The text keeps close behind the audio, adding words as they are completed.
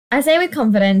I say with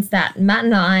confidence that Matt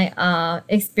and I are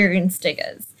experienced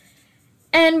diggers,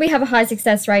 and we have a high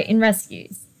success rate in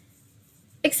rescues.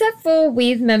 Except for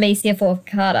with Myrmecia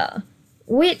Forficata,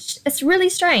 which is really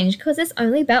strange because it's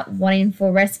only about 1 in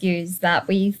 4 rescues that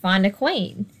we find a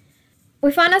queen.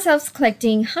 We find ourselves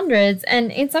collecting hundreds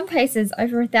and in some cases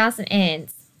over 1,000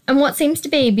 ants, and what seems to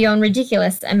be beyond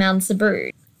ridiculous amounts of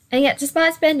brood. And yet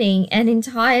despite spending an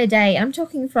entire day, I'm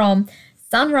talking from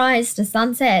sunrise to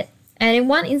sunset, and in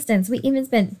one instance we even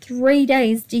spent 3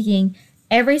 days digging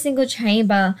every single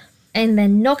chamber and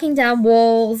then knocking down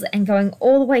walls and going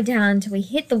all the way down till we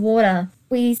hit the water,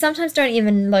 we sometimes don't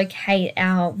even locate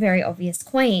our very obvious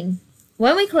queen.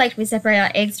 When we collect, we separate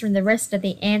our eggs from the rest of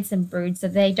the ants and brood so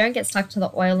they don't get stuck to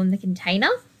the oil in the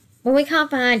container. When we can't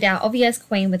find our obvious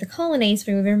queen with the colonies,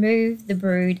 we remove the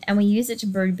brood and we use it to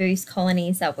brood boost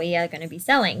colonies that we are going to be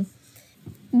selling.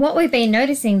 What we've been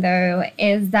noticing though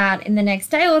is that in the next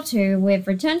day or two, we've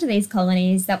returned to these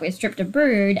colonies that we've stripped of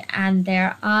brood and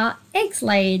there are eggs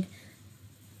laid.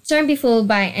 Don't be fooled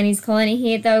by Annie's colony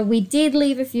here though, we did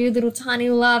leave a few little tiny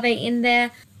larvae in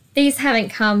there. These haven't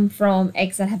come from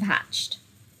eggs that have hatched.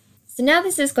 So now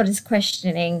this has got us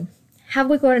questioning, have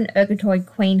we got an Ergatoid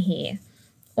queen here?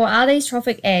 Or are these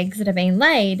trophic eggs that have been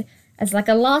laid as like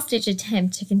a last-ditch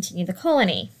attempt to continue the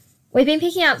colony? We've been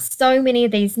picking up so many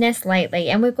of these nests lately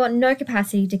and we've got no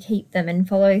capacity to keep them and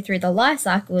follow through the life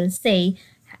cycle to see,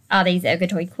 are these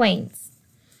Ergatoid queens?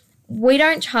 We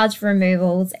don't charge for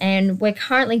removals and we're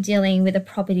currently dealing with a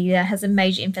property that has a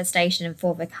major infestation of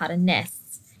Forficata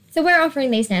nests. So we're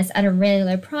offering these nests at a really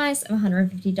low price of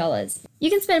 $150. You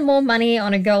can spend more money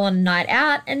on a girl on a night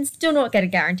out and still not get a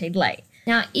guaranteed lay.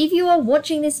 Now, if you are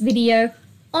watching this video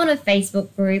on a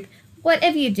Facebook group,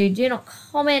 whatever you do, do not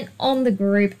comment on the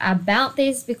group about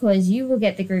this because you will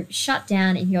get the group shut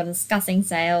down if you're discussing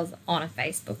sales on a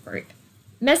Facebook group.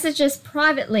 Message us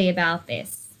privately about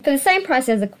this. For the same price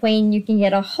as a queen, you can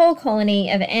get a whole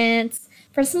colony of ants.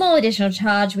 For a small additional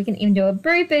charge, we can even do a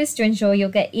brood boost to ensure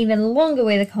you'll get even longer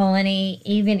with a colony,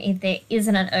 even if there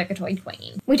isn't an Ergatoid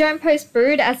queen. We don't post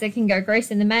brood as it can go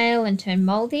gross in the mail and turn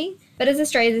mouldy, but as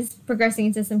Australia is progressing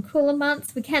into some cooler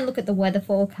months, we can look at the weather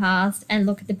forecast and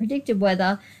look at the predicted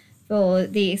weather for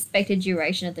the expected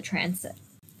duration of the transit.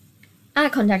 Our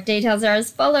contact details are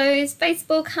as follows: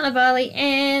 Facebook, Hunter Valley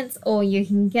Ants, or you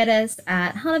can get us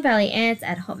at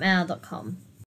huntervalleyants@hotmail.com.